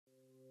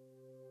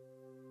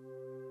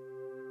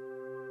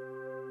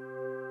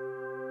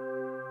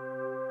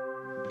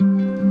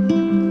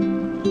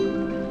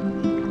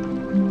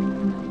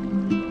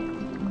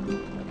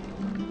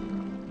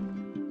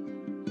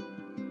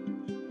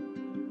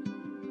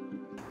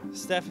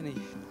Stephanie,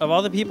 of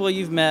all the people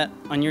you've met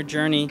on your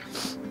journey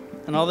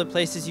and all the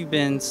places you've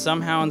been,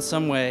 somehow in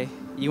some way,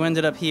 you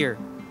ended up here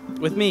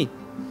with me.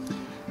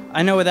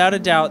 I know without a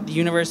doubt the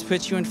universe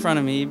put you in front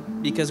of me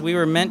because we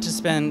were meant to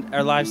spend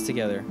our lives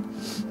together.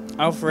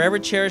 I'll forever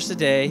cherish the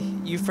day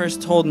you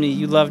first told me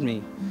you loved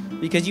me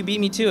because you beat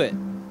me to it.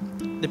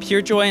 The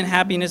pure joy and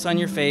happiness on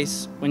your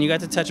face when you got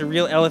to touch a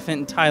real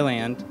elephant in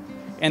Thailand,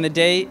 and the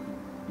day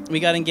we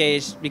got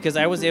engaged because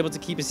I was able to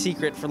keep a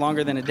secret for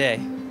longer than a day.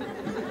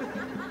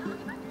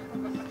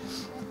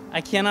 I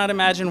cannot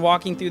imagine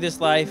walking through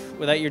this life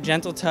without your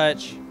gentle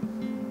touch,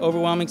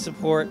 overwhelming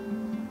support,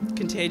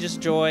 contagious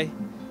joy,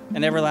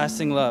 and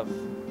everlasting love.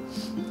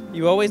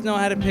 You always know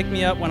how to pick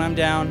me up when I'm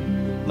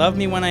down, love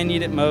me when I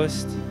need it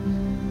most,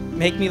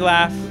 make me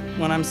laugh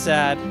when I'm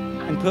sad,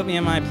 and put me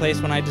in my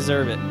place when I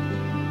deserve it.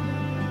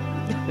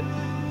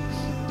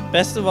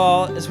 Best of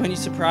all is when you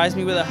surprise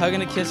me with a hug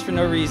and a kiss for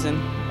no reason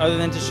other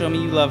than to show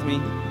me you love me.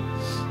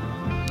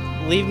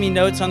 Leave me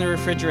notes on the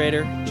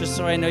refrigerator just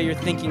so I know you're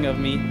thinking of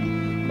me,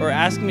 or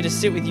ask me to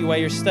sit with you while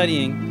you're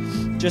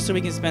studying just so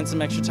we can spend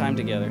some extra time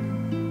together.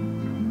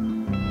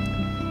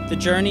 The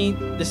journey,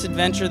 this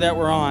adventure that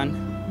we're on,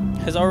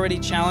 has already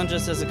challenged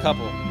us as a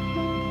couple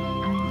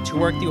to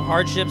work through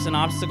hardships and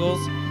obstacles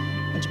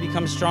and to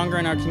become stronger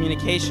in our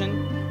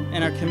communication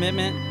and our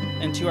commitment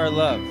and to our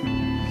love.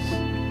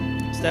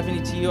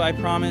 Stephanie, to you, I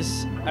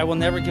promise I will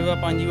never give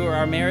up on you or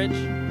our marriage,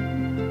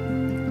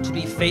 to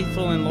be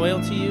faithful and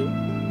loyal to you,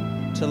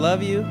 to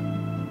love you,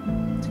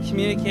 to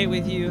communicate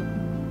with you,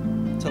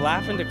 to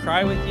laugh and to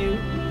cry with you,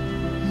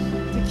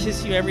 to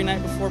kiss you every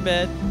night before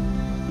bed,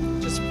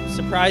 to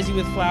surprise you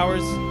with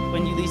flowers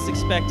when you least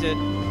expect it,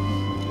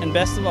 and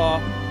best of all,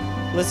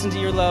 listen to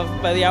your love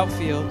by the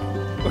outfield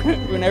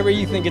whenever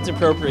you think it's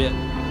appropriate.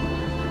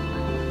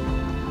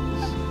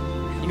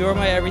 You are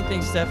my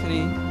everything,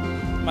 Stephanie,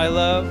 my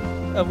love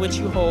of which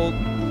you hold,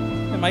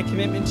 and my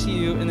commitment to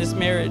you in this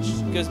marriage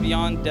goes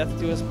beyond death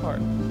do us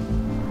part.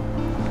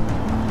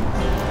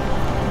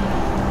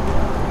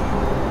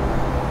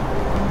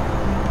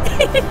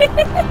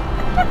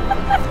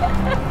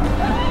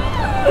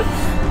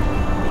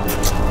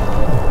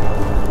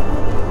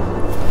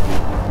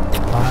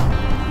 Wow,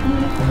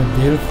 that's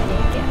beautiful.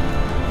 Thank you.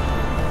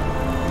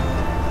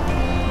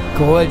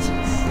 Gorgeous.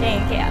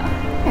 Thank you.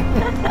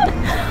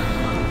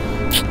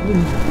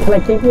 Can I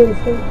keep you in the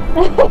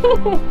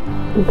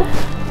Thank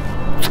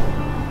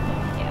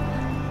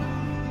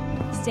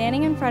you.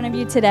 Standing in front of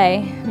you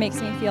today makes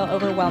me feel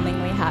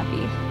overwhelmingly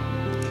happy.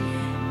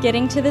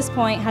 Getting to this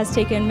point has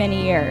taken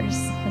many years,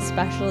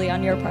 especially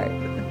on your part.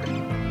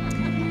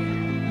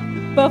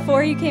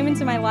 Before you came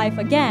into my life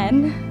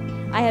again,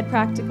 I had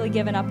practically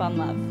given up on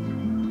love.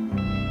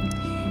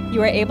 You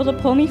were able to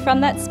pull me from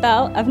that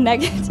spell of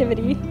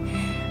negativity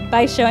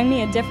by showing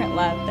me a different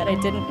love that I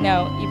didn't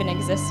know even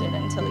existed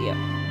until you.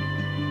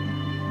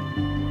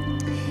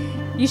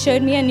 You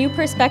showed me a new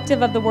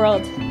perspective of the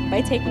world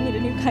by taking me to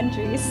new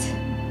countries.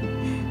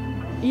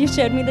 You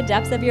showed me the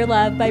depths of your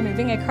love by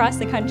moving across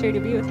the country to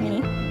be with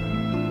me.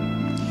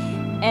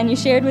 And you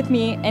shared with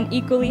me an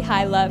equally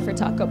high love for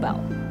Taco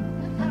Bell.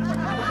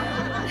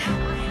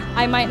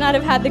 I might not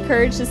have had the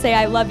courage to say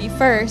I love you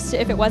first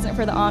if it wasn't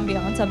for the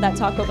ambiance of that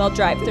Taco Bell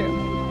drive-thru.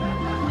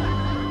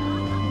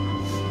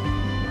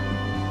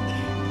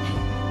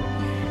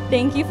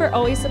 Thank you for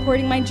always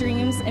supporting my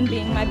dreams and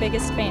being my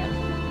biggest fan.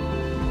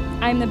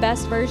 I'm the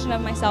best version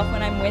of myself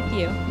when I'm with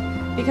you,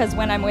 because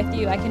when I'm with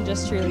you, I can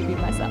just truly be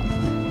myself.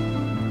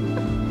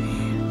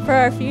 For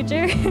our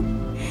future,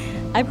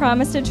 I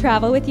promise to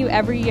travel with you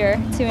every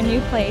year to a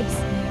new place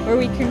where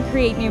we can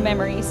create new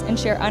memories and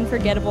share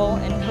unforgettable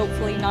and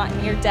hopefully not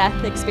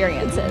near-death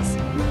experiences.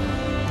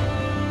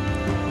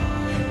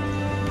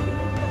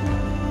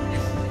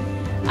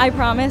 I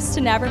promise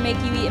to never make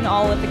you eat an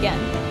olive again.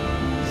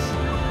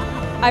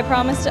 I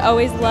promise to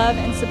always love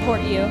and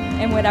support you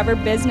in whatever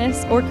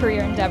business or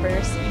career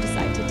endeavors you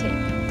decide to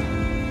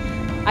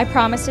take. I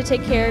promise to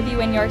take care of you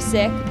when you're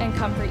sick and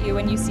comfort you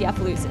when UCF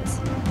loses.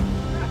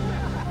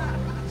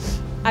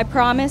 I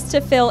promise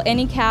to fill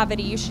any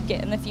cavity you should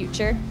get in the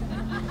future.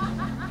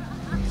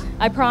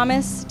 I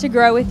promise to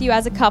grow with you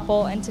as a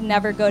couple and to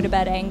never go to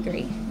bed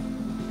angry.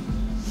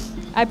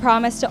 I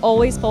promise to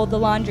always fold the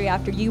laundry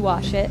after you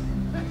wash it.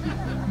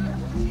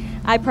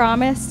 I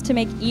promise to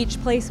make each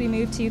place we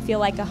move to feel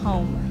like a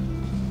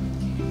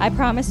home. I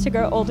promise to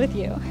grow old with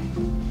you.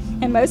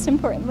 And most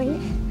importantly,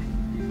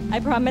 I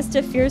promise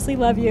to fiercely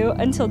love you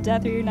until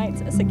death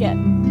reunites us again.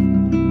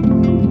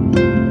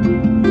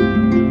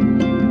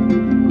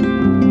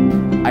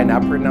 I now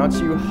pronounce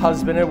you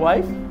husband and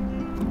wife.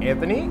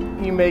 Anthony,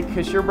 you may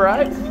kiss your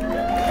bride.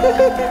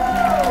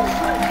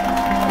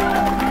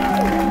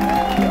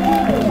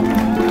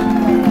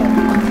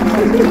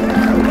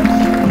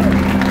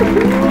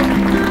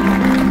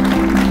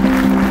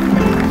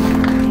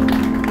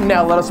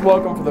 Now let us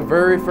welcome for the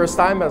very first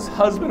time as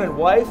husband and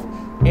wife,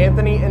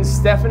 Anthony and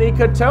Stephanie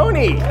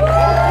Catoni.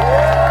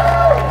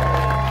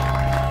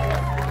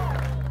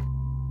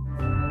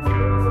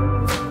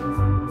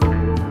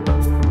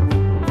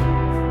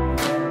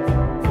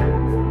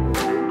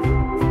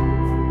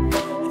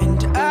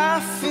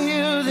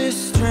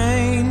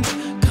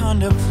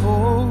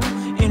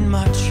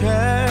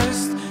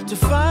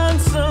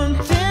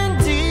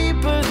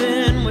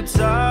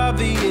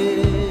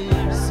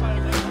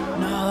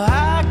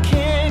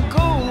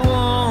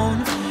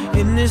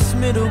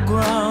 middle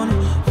ground.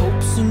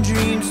 Hopes and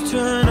dreams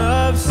turn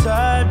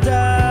upside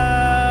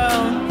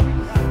down.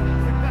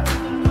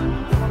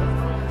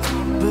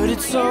 But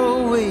it's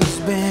always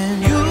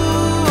been you.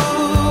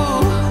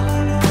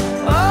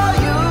 Oh,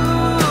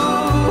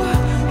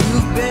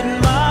 you've been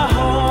my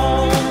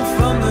home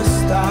from the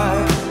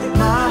start.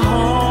 My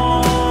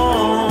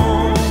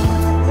home.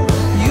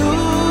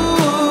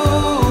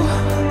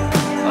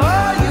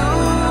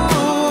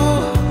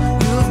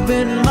 You've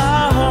been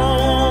my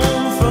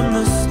home from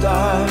the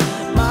start.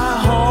 My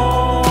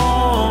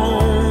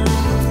home.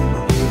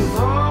 You've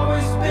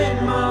always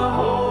been my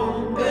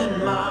home,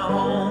 been my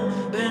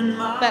home, been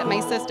my But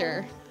my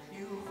sister,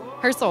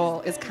 her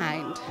soul is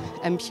kind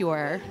and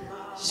pure.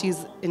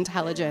 She's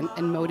intelligent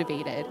and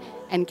motivated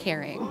and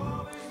caring.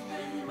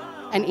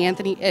 And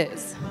Anthony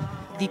is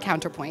the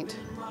counterpoint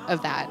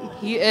of that.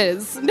 He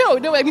is, no,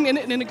 I mean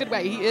in a good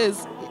way, he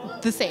is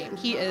the same.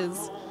 He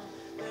is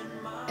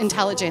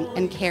intelligent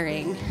and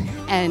caring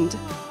and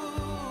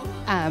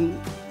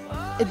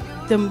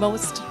the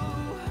most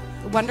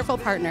wonderful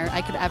partner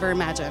I could ever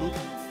imagine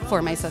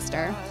for my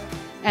sister.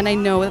 And I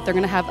know that they're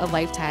gonna have a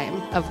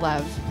lifetime of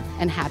love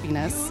and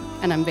happiness.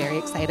 And I'm very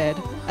excited,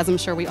 as I'm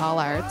sure we all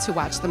are, to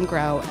watch them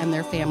grow and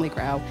their family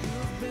grow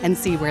and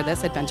see where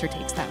this adventure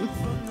takes them.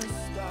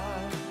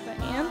 But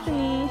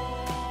Anthony,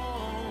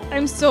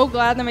 I'm so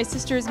glad that my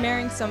sister is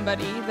marrying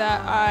somebody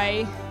that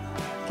I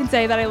can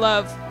say that I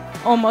love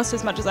almost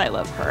as much as I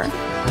love her.